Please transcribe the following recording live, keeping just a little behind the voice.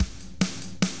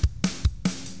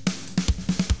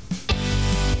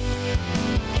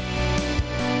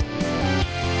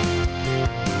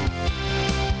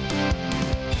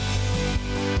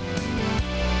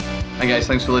Hi guys,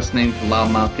 thanks for listening to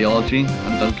Loudmouth Theology.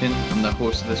 I'm Duncan, I'm the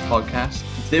host of this podcast.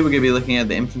 Today we're going to be looking at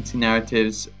the infancy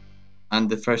narratives and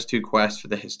the first two quests for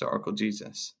the historical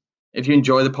Jesus. If you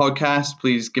enjoy the podcast,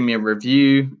 please give me a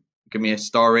review, give me a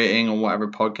star rating on whatever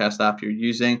podcast app you're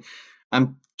using,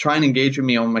 and try and engage with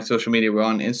me on my social media. We're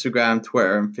on Instagram,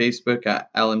 Twitter, and Facebook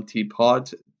at LMT Pod.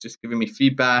 Just giving me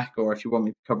feedback, or if you want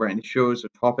me to cover any shows or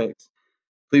topics,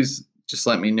 please just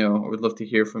let me know. I would love to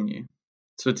hear from you.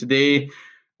 So today,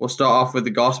 we'll start off with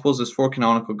the Gospels. There's 4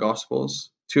 canonical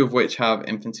Gospels, 2 of which have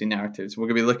infancy narratives. We're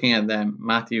going to be looking at them,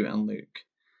 Matthew and Luke.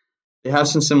 They have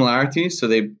some similarities, so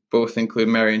they both include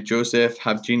Mary and Joseph,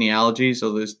 have genealogies,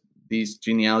 although these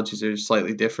genealogies are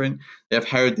slightly different. They have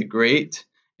Herod the Great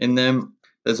in them.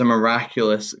 There's a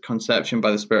miraculous conception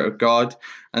by the Spirit of God,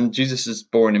 and Jesus is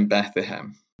born in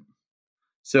Bethlehem.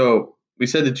 So we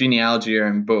said the genealogy are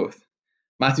in both.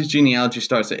 Matthew's genealogy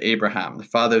starts at Abraham, the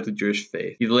father of the Jewish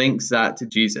faith. He links that to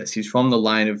Jesus. He's from the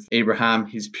line of Abraham.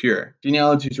 He's pure.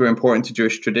 Genealogies were important to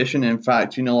Jewish tradition. In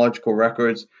fact, genealogical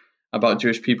records about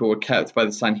Jewish people were kept by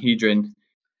the Sanhedrin.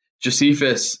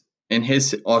 Josephus, in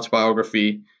his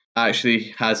autobiography,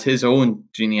 actually has his own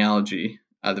genealogy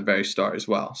at the very start as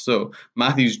well. So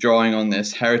Matthew's drawing on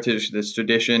this heritage, this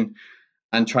tradition,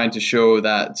 and trying to show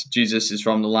that Jesus is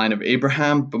from the line of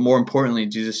Abraham, but more importantly,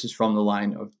 Jesus is from the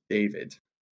line of David.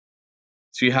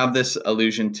 So you have this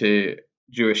allusion to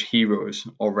Jewish heroes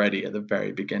already at the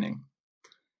very beginning.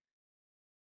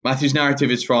 Matthew's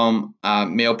narrative is from a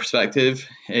male perspective.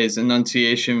 His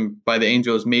annunciation by the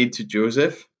angel is made to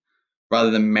Joseph rather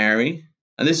than Mary.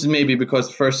 And this is maybe because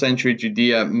first century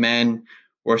Judea, men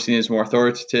were seen as more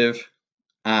authoritative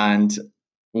and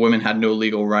women had no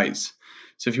legal rights.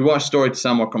 So if you want a story to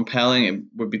sound more compelling, it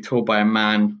would be told by a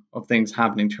man of things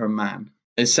happening to a man.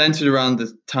 It's centered around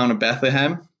the town of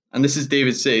Bethlehem. And this is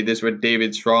David's city. This is where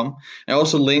David's from. It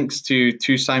also links to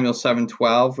 2 Samuel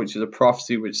 7:12, which is a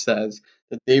prophecy which says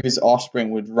that David's offspring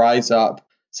would rise up,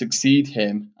 succeed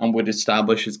him, and would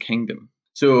establish his kingdom.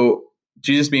 So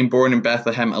Jesus being born in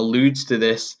Bethlehem alludes to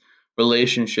this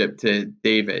relationship to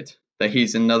David, that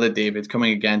he's another David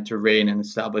coming again to reign and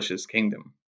establish his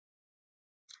kingdom.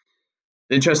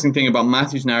 The interesting thing about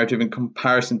Matthew's narrative in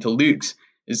comparison to Luke's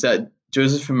is that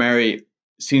Joseph and Mary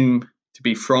seem to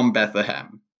be from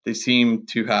Bethlehem. They seem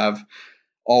to have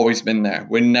always been there.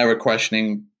 We're never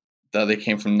questioning that they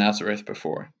came from Nazareth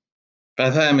before.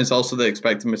 Bethlehem is also the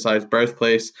expected Messiah's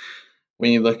birthplace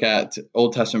when you look at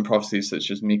Old Testament prophecies such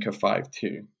as Micah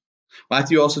 5:2.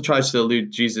 Matthew also tries to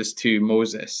allude Jesus to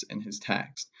Moses in his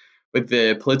text, with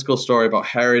the political story about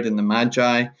Herod and the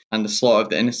Magi and the slaughter of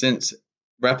the innocents,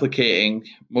 replicating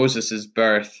Moses'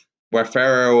 birth, where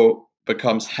Pharaoh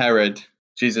becomes Herod,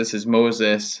 Jesus is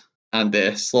Moses, and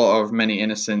the slaughter of many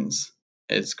innocents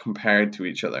is compared to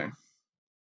each other.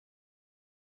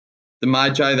 The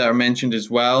Magi that are mentioned as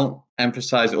well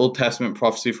emphasize Old Testament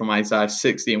prophecy from Isaiah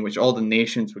 60, in which all the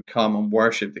nations would come and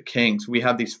worship the king. So we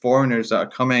have these foreigners that are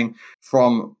coming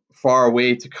from far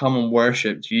away to come and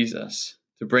worship Jesus,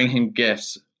 to bring him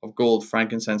gifts of gold,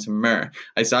 frankincense, and myrrh.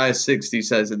 Isaiah 60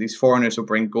 says that these foreigners will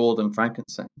bring gold and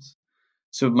frankincense.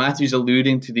 So Matthew's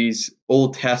alluding to these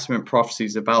Old Testament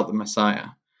prophecies about the Messiah,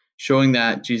 showing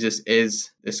that Jesus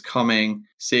is this coming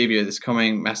Savior, this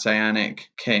coming Messianic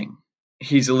King.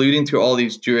 He's alluding to all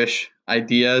these Jewish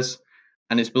ideas,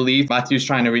 and it's believed Matthew's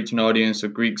trying to reach an audience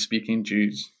of Greek-speaking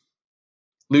Jews.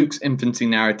 Luke's infancy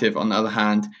narrative, on the other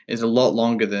hand, is a lot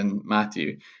longer than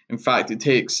Matthew. In fact, it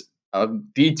takes a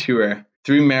detour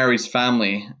through Mary's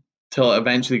family till it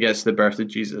eventually gets to the birth of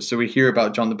Jesus. So we hear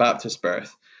about John the Baptist's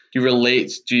birth. He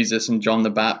relates Jesus and John the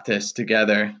Baptist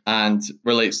together and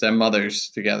relates their mothers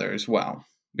together as well.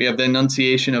 We have the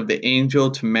annunciation of the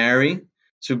angel to Mary,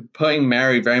 so putting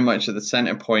Mary very much at the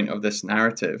center point of this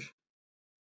narrative.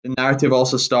 The narrative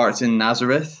also starts in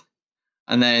Nazareth,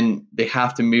 and then they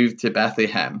have to move to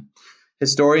Bethlehem.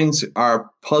 Historians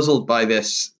are puzzled by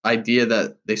this idea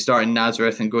that they start in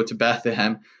Nazareth and go to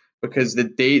Bethlehem, because the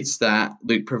dates that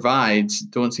Luke provides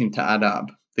don't seem to add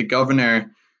up. The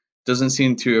governor doesn't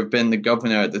seem to have been the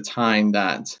governor at the time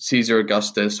that Caesar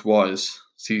Augustus was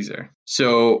Caesar.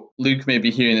 So Luke may be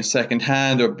hearing a second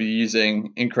hand or be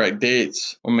using incorrect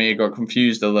dates, or may have got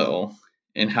confused a little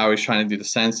in how he's trying to do the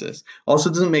census.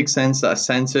 Also, it doesn't make sense that a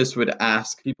census would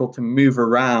ask people to move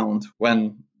around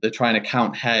when they're trying to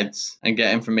count heads and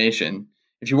get information.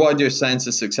 If you want to do a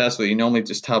census successfully, you normally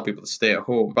just tell people to stay at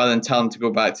home rather than tell them to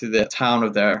go back to the town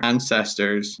of their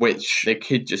ancestors, which they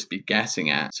could just be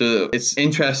guessing at. So it's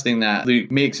interesting that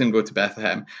Luke makes them go to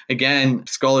Bethlehem. Again,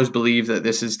 scholars believe that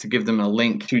this is to give them a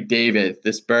link to David.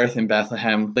 This birth in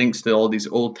Bethlehem links to all these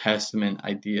Old Testament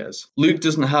ideas. Luke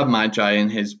doesn't have magi in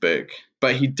his book,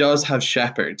 but he does have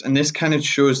shepherds. And this kind of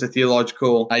shows the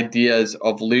theological ideas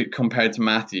of Luke compared to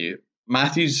Matthew.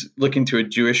 Matthew's looking to a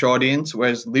Jewish audience,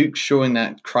 whereas Luke's showing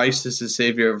that Christ is the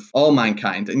savior of all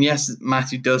mankind. And yes,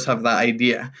 Matthew does have that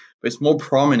idea, but it's more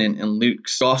prominent in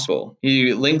Luke's gospel.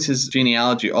 He links his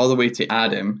genealogy all the way to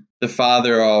Adam, the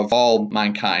father of all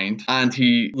mankind, and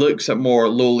he looks at more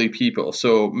lowly people.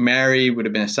 So Mary would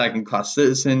have been a second-class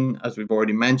citizen, as we've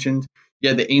already mentioned,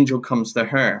 yet the angel comes to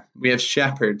her. We have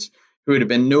shepherds who would have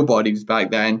been nobodies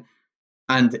back then,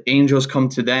 and angels come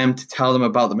to them to tell them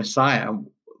about the Messiah.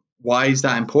 Why is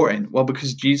that important? Well,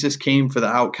 because Jesus came for the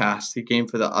outcast. He came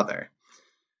for the other.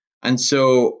 And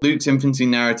so Luke's infancy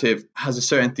narrative has a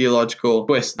certain theological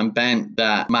twist and bent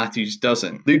that Matthew's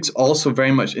doesn't. Luke's also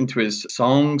very much into his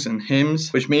songs and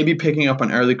hymns, which may be picking up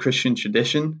on early Christian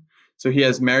tradition. So he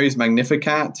has Mary's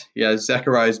Magnificat, he has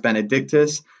Zechariah's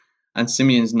Benedictus, and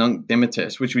Simeon's Nunc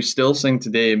Dimittis, which we still sing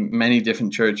today in many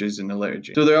different churches in the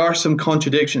liturgy. So there are some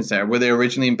contradictions there. Were they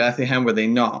originally in Bethlehem? Were they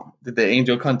not? Did the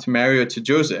angel come to Mary or to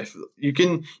Joseph? You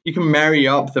can marry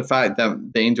up the fact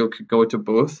that the angel could go to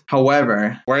both.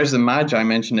 However, where's the Magi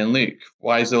mentioned in Luke?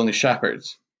 Why is there only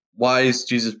shepherds? Why is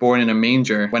Jesus born in a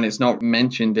manger when it's not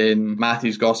mentioned in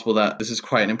Matthew's gospel that this is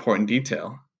quite an important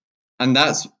detail? And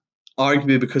that's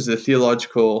arguably because of the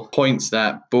theological points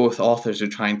that both authors are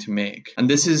trying to make. And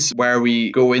this is where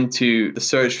we go into the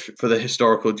search for the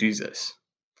historical Jesus.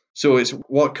 So it's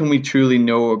what can we truly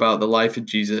know about the life of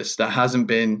Jesus that hasn't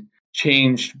been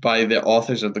changed by the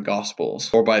authors of the Gospels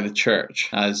or by the church,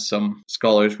 as some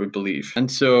scholars would believe.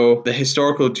 And so the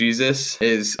historical Jesus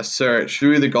is a search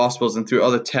through the Gospels and through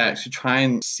other texts to try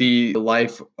and see the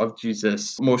life of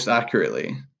Jesus most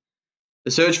accurately. The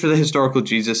search for the historical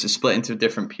Jesus is split into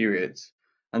different periods,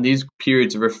 and these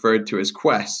periods are referred to as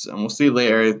quests, and we'll see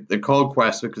later they're called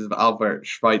quests because of Albert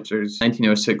Schweitzer's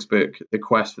 1906 book, The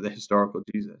Quest for the Historical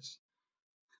Jesus.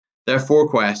 There are 4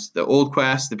 quests: the Old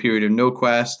Quest, the period of no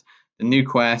quest, the New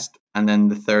Quest, and then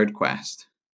the Third Quest.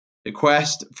 The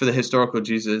quest for the historical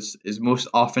Jesus is most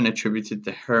often attributed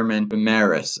to Herman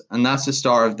Remarus, and that's the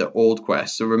start of the Old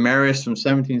Quest. So Remarus from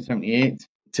 1778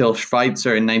 till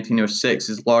Schweitzer in 1906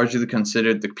 is largely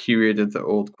considered the period of the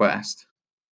Old Quest.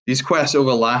 These quests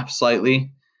overlap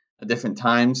slightly at different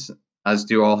times, as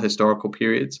do all historical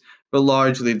periods, but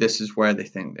largely this is where they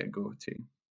think they go to.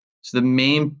 So the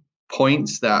main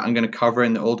points that I'm going to cover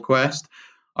in the Old Quest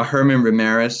are Herman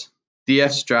Remarus,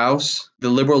 D.F. Strauss, The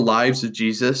Liberal Lives of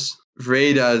Jesus,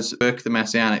 Vreda's book The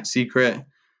Messianic Secret,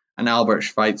 and Albert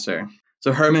Schweitzer.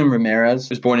 So Herman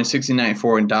Remarus was born in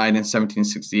 1694 and died in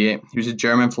 1768. He was a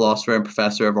German philosopher and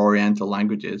professor of Oriental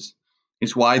languages.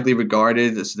 He's widely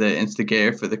regarded as the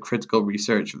instigator for the critical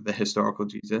research of the historical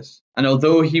Jesus. And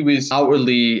although he was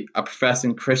outwardly a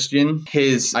professing Christian,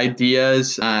 his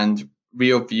ideas and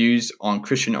real views on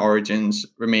Christian origins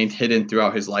remained hidden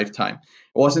throughout his lifetime.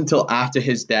 It wasn't until after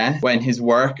his death when his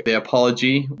work, The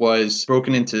Apology, was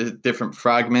broken into different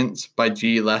fragments by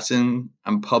G. Lessing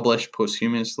and published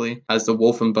posthumously as the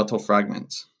Wolfenbüttel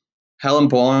Fragments. Helen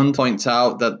Bond points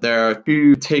out that there are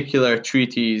 2 particular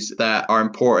treatises that are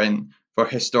important for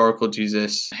historical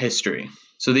Jesus history.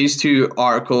 So these 2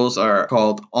 articles are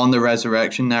called On the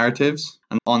Resurrection Narratives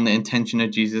and On the Intention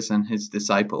of Jesus and His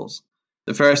Disciples.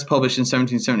 The first published in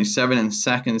 1777 and the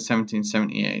second in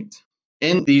 1778.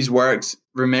 In these works,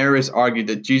 Remarus argued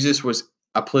that Jesus was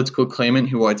a political claimant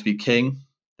who wanted to be king,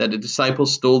 that the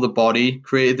disciples stole the body,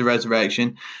 created the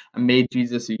resurrection, and made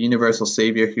Jesus a universal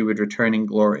savior who would return in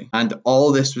glory. And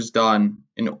all this was done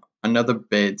in another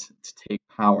bid to take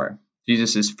power.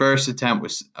 Jesus' first attempt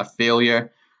was a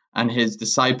failure, and his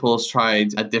disciples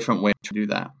tried a different way to do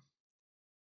that.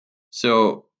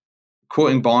 So,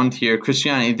 quoting Bond here,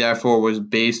 Christianity therefore was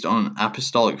based on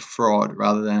apostolic fraud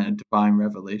rather than a divine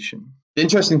revelation. The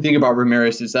interesting thing about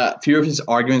Remarus is that few of his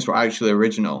arguments were actually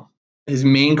original. His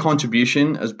main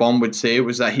contribution, as Bond would say,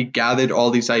 was that he gathered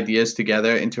all these ideas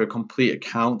together into a complete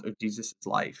account of Jesus'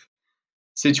 life,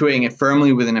 situating it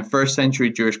firmly within a first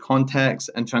century Jewish context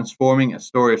and transforming a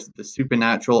story of the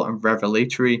supernatural and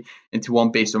revelatory into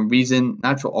one based on reason,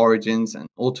 natural origins, and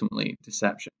ultimately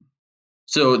deception.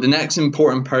 So the next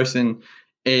important person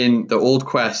in the Old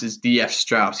Quest is D.F.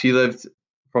 Strauss. He lived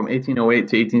from 1808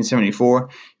 to 1874.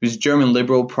 He was a German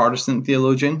liberal Protestant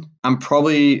theologian and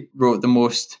probably wrote the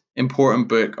most important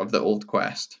book of the Old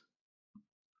Quest.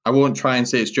 I won't try and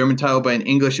say its German title, but in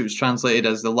English it was translated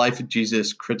as The Life of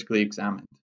Jesus Critically Examined.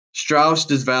 Strauss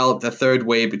developed a third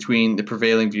way between the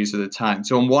prevailing views of the time.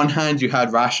 So on one hand, you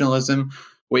had rationalism,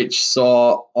 which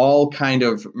saw all kind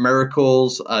of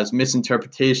miracles as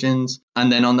misinterpretations.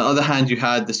 And then on the other hand, you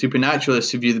had the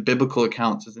supernaturalists who view the biblical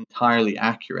accounts as entirely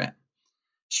accurate.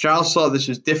 Strauss thought this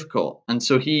was difficult, and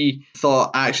so he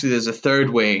thought actually there's a third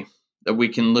way that we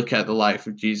can look at the life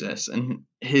of Jesus. And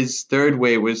his third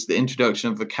way was the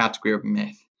introduction of the category of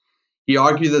myth. He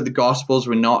argued that the Gospels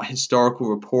were not historical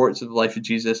reports of the life of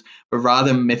Jesus, but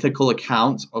rather mythical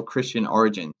accounts of Christian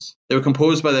origins. They were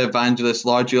composed by the evangelists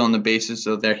largely on the basis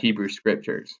of their Hebrew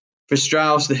scriptures. For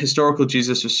Strauss, the historical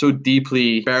Jesus was so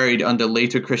deeply buried under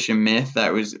later Christian myth that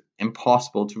it was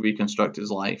impossible to reconstruct his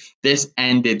life. This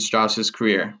ended Strauss's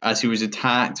career, as he was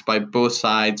attacked by both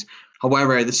sides.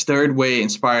 However, this third way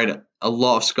inspired a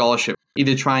lot of scholarship,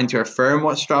 either trying to affirm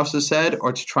what Strauss has said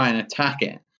or to try and attack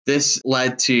it. This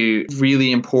led to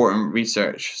really important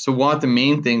research. So one of the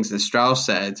main things that Strauss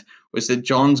said was that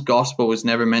John's gospel was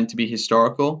never meant to be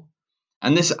historical.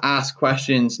 And this asked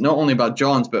questions not only about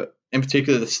John's, but in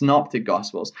particular the synoptic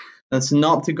gospels. The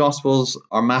synoptic gospels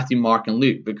are Matthew, Mark, and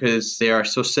Luke because they are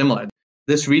so similar.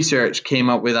 This research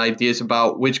came up with ideas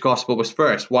about which gospel was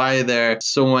first. Why are there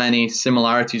so many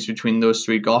similarities between those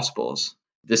three gospels?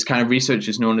 This kind of research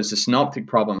is known as the synoptic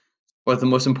problem. One of the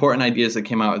most important ideas that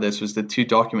came out of this was the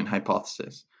two-document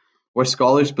hypothesis, where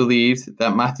scholars believed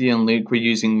that Matthew and Luke were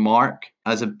using Mark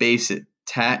as a basic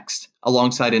text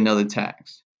alongside another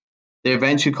text. They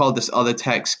eventually called this other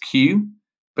text Q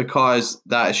because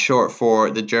that is short for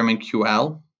the German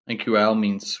QL, and QL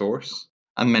means source,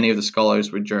 and many of the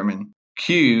scholars were German.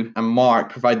 Q and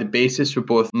Mark provide the basis for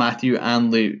both Matthew and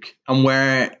Luke, and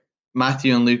where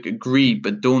Matthew and Luke agree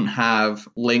but don't have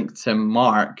link to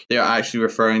Mark, they're actually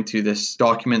referring to this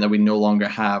document that we no longer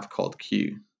have called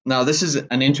Q. Now, this is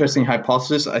an interesting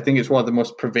hypothesis. I think it's one of the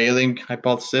most prevailing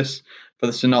hypotheses for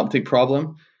the synoptic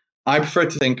problem. I prefer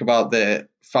to think about the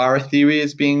Farah theory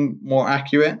as being more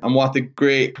accurate, and one of the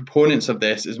great proponents of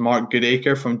this is Mark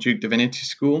Goodacre from Duke Divinity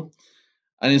School.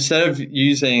 And instead of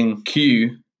using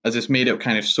Q as this made-up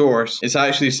kind of source, it's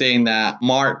actually saying that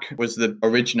Mark was the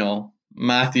original,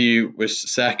 Matthew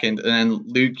was second, and then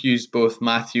Luke used both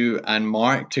Matthew and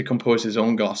Mark to compose his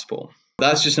own gospel.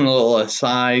 That's just a little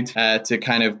aside to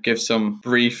kind of give some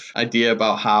brief idea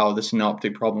about how the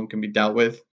synoptic problem can be dealt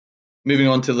with. Moving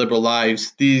on to liberal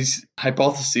lives, these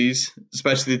hypotheses,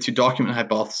 especially the two-document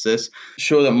hypothesis,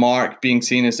 show that Mark, being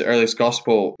seen as the earliest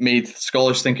gospel, made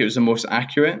scholars think it was the most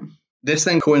accurate. This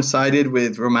then coincided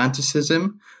with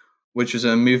Romanticism, which was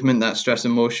a movement that stressed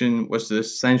emotion was the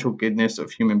essential goodness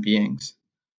of human beings.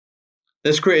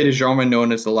 This created a genre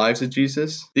known as the Lives of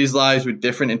Jesus. These lives were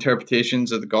different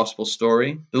interpretations of the gospel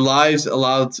story. The lives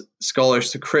allowed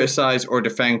scholars to criticize or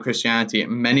defend Christianity,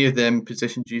 and many of them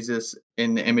positioned Jesus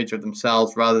in the image of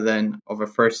themselves rather than of a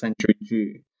first century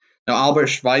Jew. Now, Albert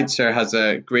Schweitzer has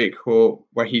a great quote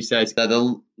where he says that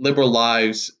the liberal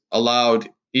lives allowed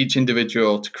each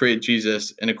individual to create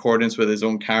Jesus in accordance with his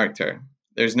own character.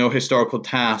 There's no historical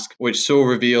task which so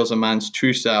reveals a man's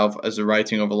true self as the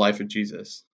writing of a life of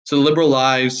Jesus. So the liberal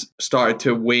lives started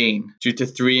to wane due to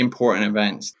three important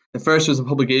events. The first was the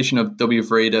publication of W.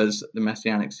 Vreda's The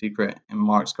Messianic Secret in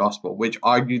Mark's Gospel, which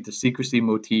argued the secrecy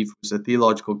motif was a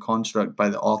theological construct by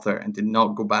the author and did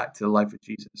not go back to the life of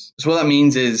Jesus. So what that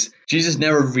means is Jesus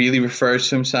never really refers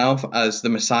to himself as the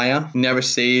Messiah. He never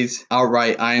says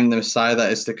outright, I am the Messiah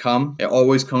that is to come. It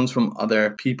always comes from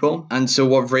other people. And so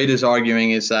what Vreda's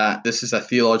arguing is that this is a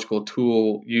theological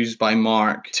tool used by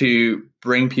Mark to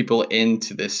bring people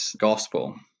into this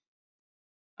gospel.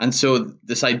 And so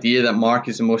this idea that Mark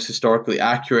is the most historically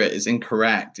accurate is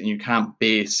incorrect, and you can't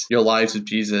base your lives of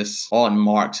Jesus on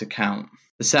Mark's account.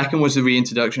 The second was the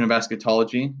reintroduction of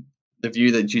eschatology, the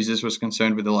view that Jesus was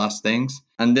concerned with the last things.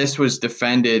 And this was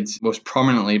defended most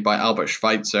prominently by Albert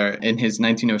Schweitzer in his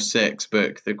 1906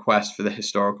 book, The Quest for the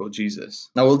Historical Jesus.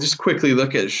 Now we'll just quickly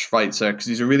look at Schweitzer because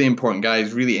he's a really important guy.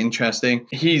 He's really interesting.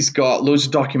 He's got loads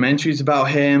of documentaries about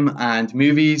him and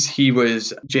movies. He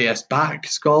was J.S. Bach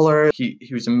scholar. He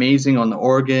was amazing on the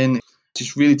organ.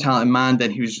 Just really talented man.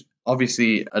 Then he was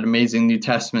obviously an amazing New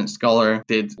Testament scholar,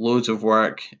 did loads of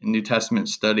work in New Testament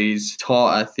studies,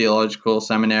 taught at theological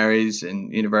seminaries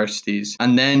and universities.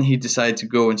 And then he decided to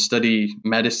go and study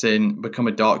medicine, become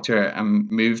a doctor, and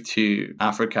move to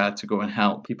Africa to go and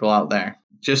help people out there.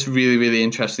 Just really, really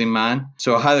interesting man.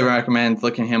 So I highly recommend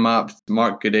looking him up.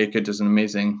 Mark Goodacre does an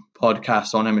amazing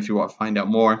podcast on him if you want to find out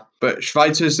more. But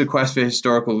Schweitzer's The Quest for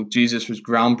Historical Jesus was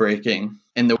groundbreaking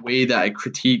in the way that it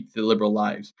critiqued the liberal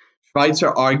lives. Schweitzer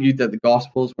argued that the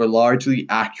Gospels were largely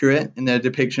accurate in their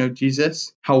depiction of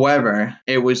Jesus. However,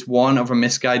 it was one of a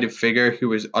misguided figure who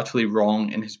was utterly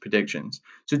wrong in his predictions.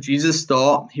 So Jesus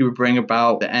thought he would bring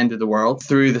about the end of the world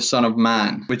through the Son of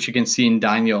Man, which you can see in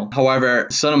Daniel. However,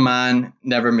 the Son of Man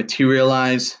never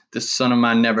materialized. The Son of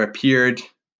Man never appeared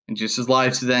in Jesus'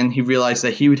 life. So then he realized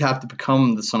that he would have to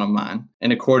become the Son of Man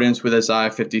in accordance with Isaiah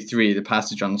 53, the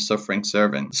passage on the suffering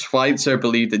servant. Schweitzer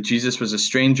believed that Jesus was a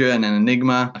stranger and an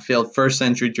enigma, a failed first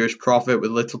century Jewish prophet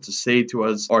with little to say to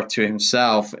us or to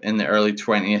himself in the early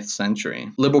 20th century.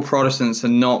 Liberal Protestants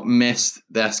had not missed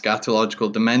the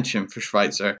eschatological dimension for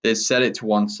Schweitzer. They had set it to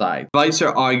one side. Schweitzer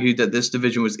argued that this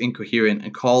division was incoherent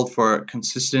and called for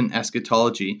consistent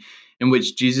eschatology in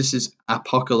which Jesus'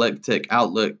 apocalyptic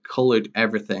outlook colored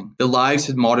everything. The lives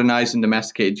had modernized and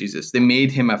domesticated Jesus. They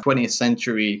made him a 20th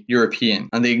century European,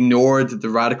 and they ignored the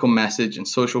radical message and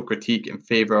social critique in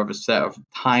favor of a set of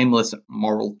timeless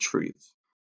moral truths.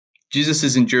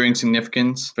 Jesus' enduring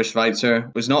significance for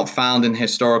Schweitzer was not found in the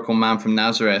historical man from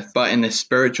Nazareth, but in the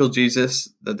spiritual Jesus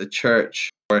that the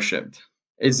church worshipped.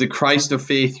 It is the Christ of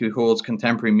faith who holds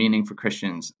contemporary meaning for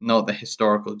Christians, not the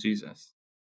historical Jesus.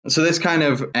 So this kind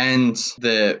of ends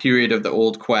the period of the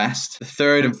Old Quest. The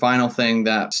third and final thing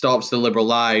that stops the liberal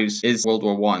lives is World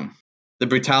War I. The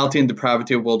brutality and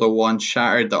depravity of World War I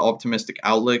shattered the optimistic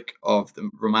outlook of the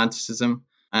Romanticism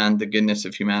and the goodness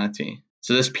of humanity.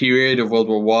 So this period of World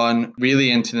War I,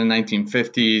 really into the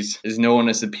 1950s, is known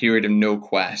as the period of no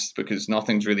quest because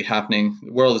nothing's really happening.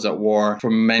 The world is at war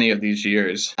for many of these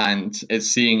years, and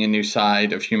it's seeing a new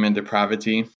side of human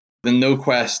depravity. The No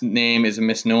Quest name is a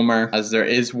misnomer, as there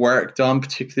is work done,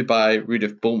 particularly by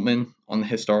Rudolf Bultmann, on the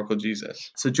historical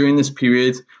Jesus. So during this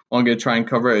period, what I'm going to try and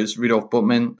cover is Rudolf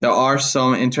Bultmann. There are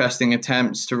some interesting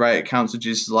attempts to write accounts of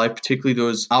Jesus' life, particularly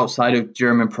those outside of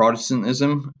German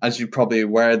Protestantism. As you're probably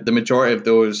aware, the majority of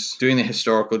those doing the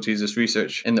historical Jesus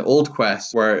research in the Old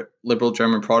Quest were liberal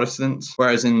German Protestants,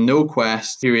 whereas in No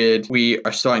Quest period, we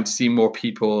are starting to see more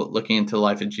people looking into the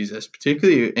life of Jesus.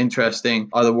 Particularly interesting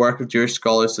are the work of Jewish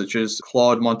scholars such as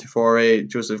Claude Montefiore,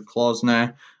 Joseph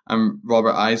Klausner, and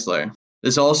Robert Eisler.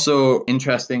 There's also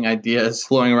interesting ideas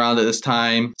floating around at this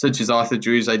time, such as Arthur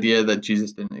Drew's idea that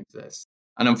Jesus didn't exist.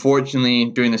 And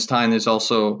unfortunately, during this time, there's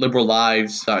also liberal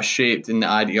lives that are shaped in the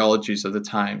ideologies of the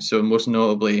time. So most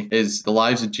notably is the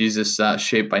lives of Jesus that are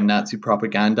shaped by Nazi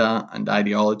propaganda and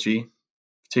ideology,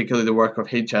 particularly the work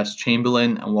of H.S.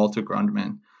 Chamberlain and Walter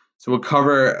Grundmann. So we'll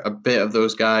cover a bit of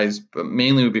those guys, but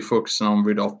mainly we'll be focusing on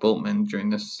Rudolf Bultmann during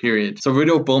this period. So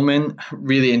Rudolf Bultmann,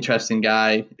 really interesting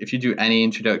guy. If you do any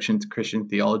introduction to Christian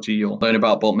theology, you'll learn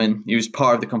about Bultmann. He was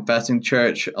part of the Confessing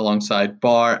Church alongside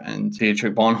Barth and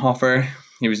Dietrich Bonhoeffer.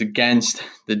 He was against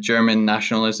the German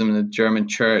nationalism in the German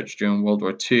church during World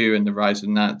War II and the rise of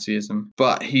Nazism.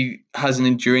 But he has an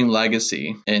enduring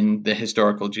legacy in the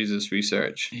historical Jesus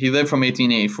research. He lived from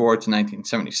 1884 to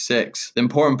 1976. The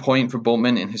important point for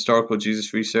Bultmann in historical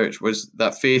Jesus research was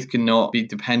that faith could not be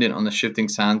dependent on the shifting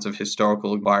sands of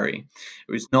historical inquiry.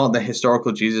 It was not the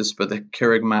historical Jesus, but the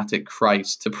charismatic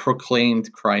Christ, the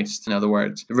proclaimed Christ, in other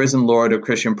words, the risen Lord of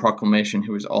Christian proclamation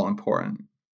who was all important.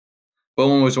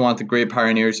 Bultmann was one of the great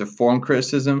pioneers of form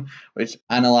criticism, which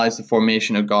analysed the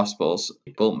formation of Gospels.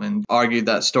 Bultmann argued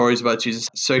that stories about Jesus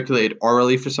circulated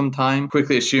orally for some time,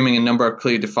 quickly assuming a number of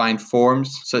clearly defined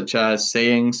forms, such as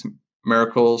sayings,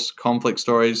 miracles, conflict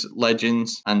stories,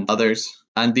 legends, and others.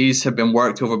 And these have been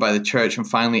worked over by the church and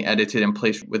finally edited and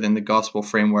placed within the gospel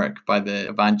framework by the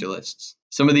evangelists.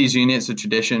 Some of these units of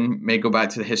tradition may go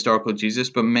back to the historical Jesus,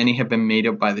 but many have been made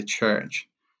up by the church.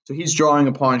 So he's drawing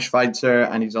upon Schweitzer,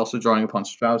 and he's also drawing upon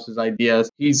Strauss's ideas.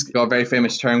 He's got a very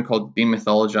famous term called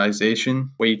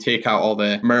demythologization, where you take out all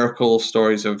the miracle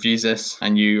stories of Jesus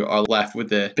and you are left with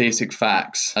the basic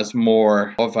facts as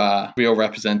more of a real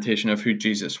representation of who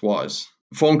Jesus was.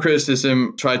 Form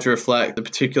criticism tried to reflect the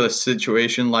particular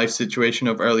life situation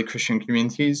of early Christian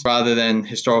communities rather than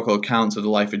historical accounts of the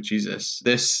life of Jesus.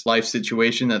 This life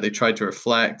situation that they tried to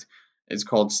reflect is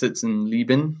called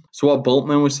Sitzenleben. So what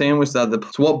Bultmann was saying was that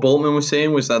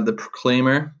the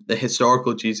proclaimer, the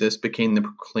historical Jesus, became the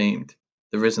proclaimed,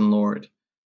 the risen Lord.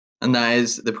 And that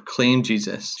is the proclaimed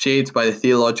Jesus, shaped by the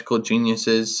theological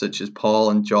geniuses such as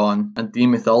Paul and John, and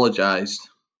demythologized,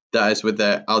 that is with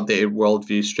their outdated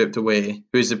worldview stripped away,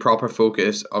 who is the proper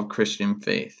focus of Christian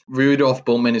faith. Rudolf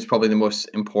Bultmann is probably the most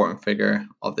important figure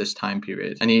of this time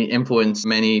period, and he influenced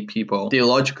many people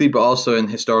theologically, but also in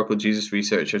historical Jesus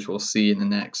research, as we'll see in the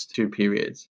next two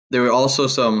periods. There were also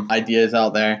some ideas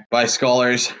out there by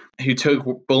scholars who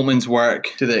took Bultmann's work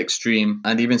to the extreme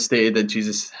and even stated that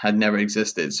Jesus had never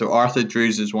existed. So Arthur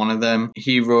Drews is one of them.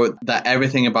 He wrote that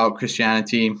everything about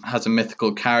Christianity has a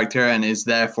mythical character and is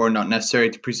therefore not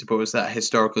necessary to presuppose that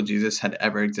historical Jesus had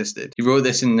ever existed. He wrote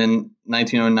this in the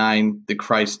 1909, The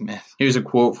Christ Myth. Here's a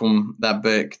quote from that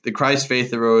book. The Christ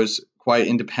faith arose quite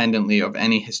independently of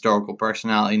any historical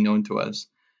personality known to us.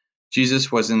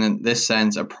 Jesus was in this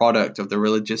sense a product of the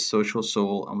religious social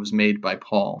soul and was made by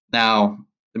Paul. Now,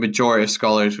 the majority of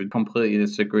scholars would completely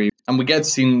disagree. And we get to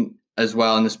see as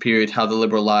well in this period how the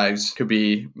liberal lives could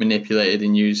be manipulated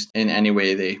and used in any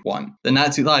way they want. The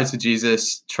Nazi lives of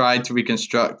Jesus tried to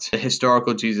reconstruct the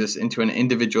historical Jesus into an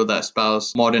individual that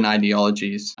espoused modern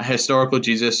ideologies. A historical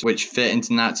Jesus which fit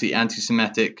into Nazi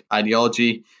anti-Semitic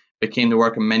ideology became the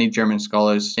work of many German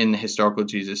scholars in the historical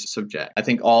Jesus subject. I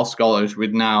think all scholars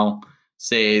would now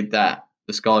say that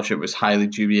the scholarship was highly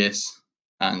dubious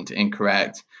and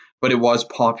incorrect, but it was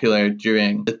popular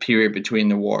during the period between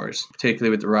the wars,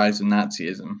 particularly with the rise of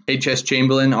Nazism. H.S.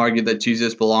 Chamberlain argued that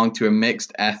Jesus belonged to a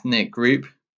mixed ethnic group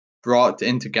brought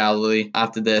into Galilee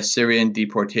after the Assyrian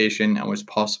deportation and was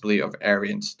possibly of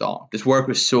Aryan stock. This work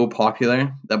was so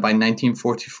popular that by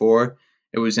 1944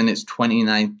 it was in its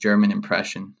 29th German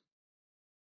impression.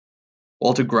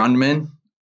 Walter Grundmann,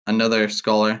 another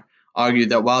scholar, argued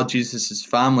that while Jesus'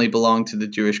 family belonged to the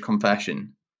Jewish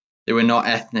confession, they were not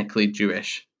ethnically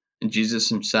Jewish, and Jesus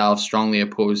himself strongly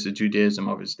opposed the Judaism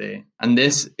of his day. And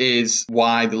this is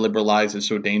why the liberal lives are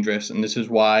so dangerous, and this is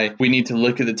why we need to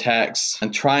look at the text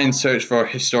and try and search for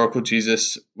historical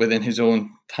Jesus within his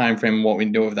own time frame, what we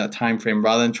know of that time frame,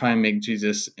 rather than try and make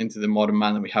Jesus into the modern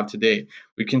man that we have today.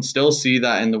 We can still see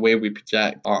that in the way we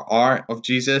project our art of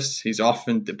Jesus. He's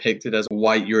often depicted as a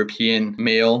white European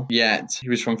male, yet he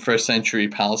was from first century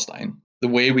Palestine. The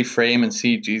way we frame and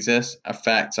see Jesus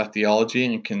affects our theology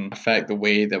and can affect the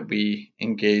way that we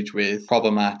engage with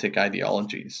problematic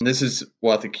ideologies. And this is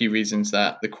one of the key reasons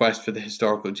that the quest for the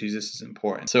historical Jesus is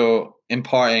important. So in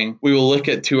parting, we will look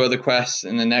at 2 other quests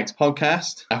in the next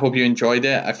podcast. I hope you enjoyed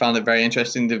it. I found it very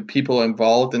interesting. The people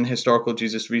involved in historical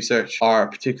Jesus research are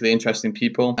particularly interesting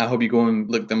people. I hope you go and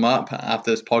look them up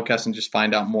after this podcast and just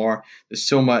find out more. There's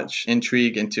so much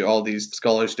intrigue into all these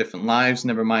scholars' different lives,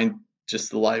 never mind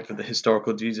just the life of the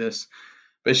historical Jesus.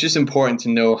 But it's just important to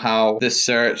know how this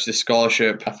search, this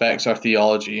scholarship affects our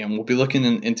theology, and we'll be looking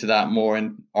into that more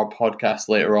in our podcast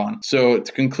later on. So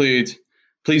to conclude,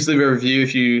 please leave a review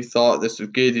if you thought this was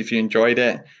good, if you enjoyed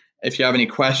it. If you have any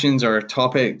questions or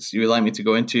topics you would like me to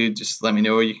go into, just let me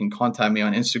know. You can contact me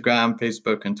on Instagram,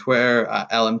 Facebook, and Twitter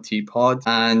at LMTpod,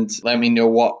 and let me know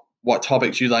what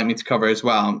topics you'd like me to cover as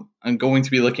well. I'm going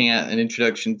to be looking at an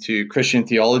introduction to Christian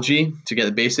theology to get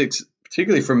the basics,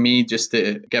 particularly for me, just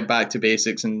to get back to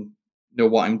basics and know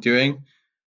what I'm doing.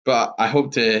 But I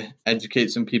hope to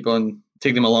educate some people and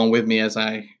take them along with me as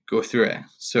I go through it.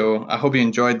 So I hope you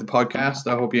enjoyed the podcast.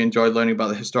 I hope you enjoyed learning about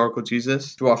the historical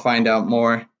Jesus. If you want to find out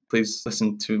more, please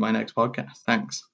listen to my next podcast. Thanks.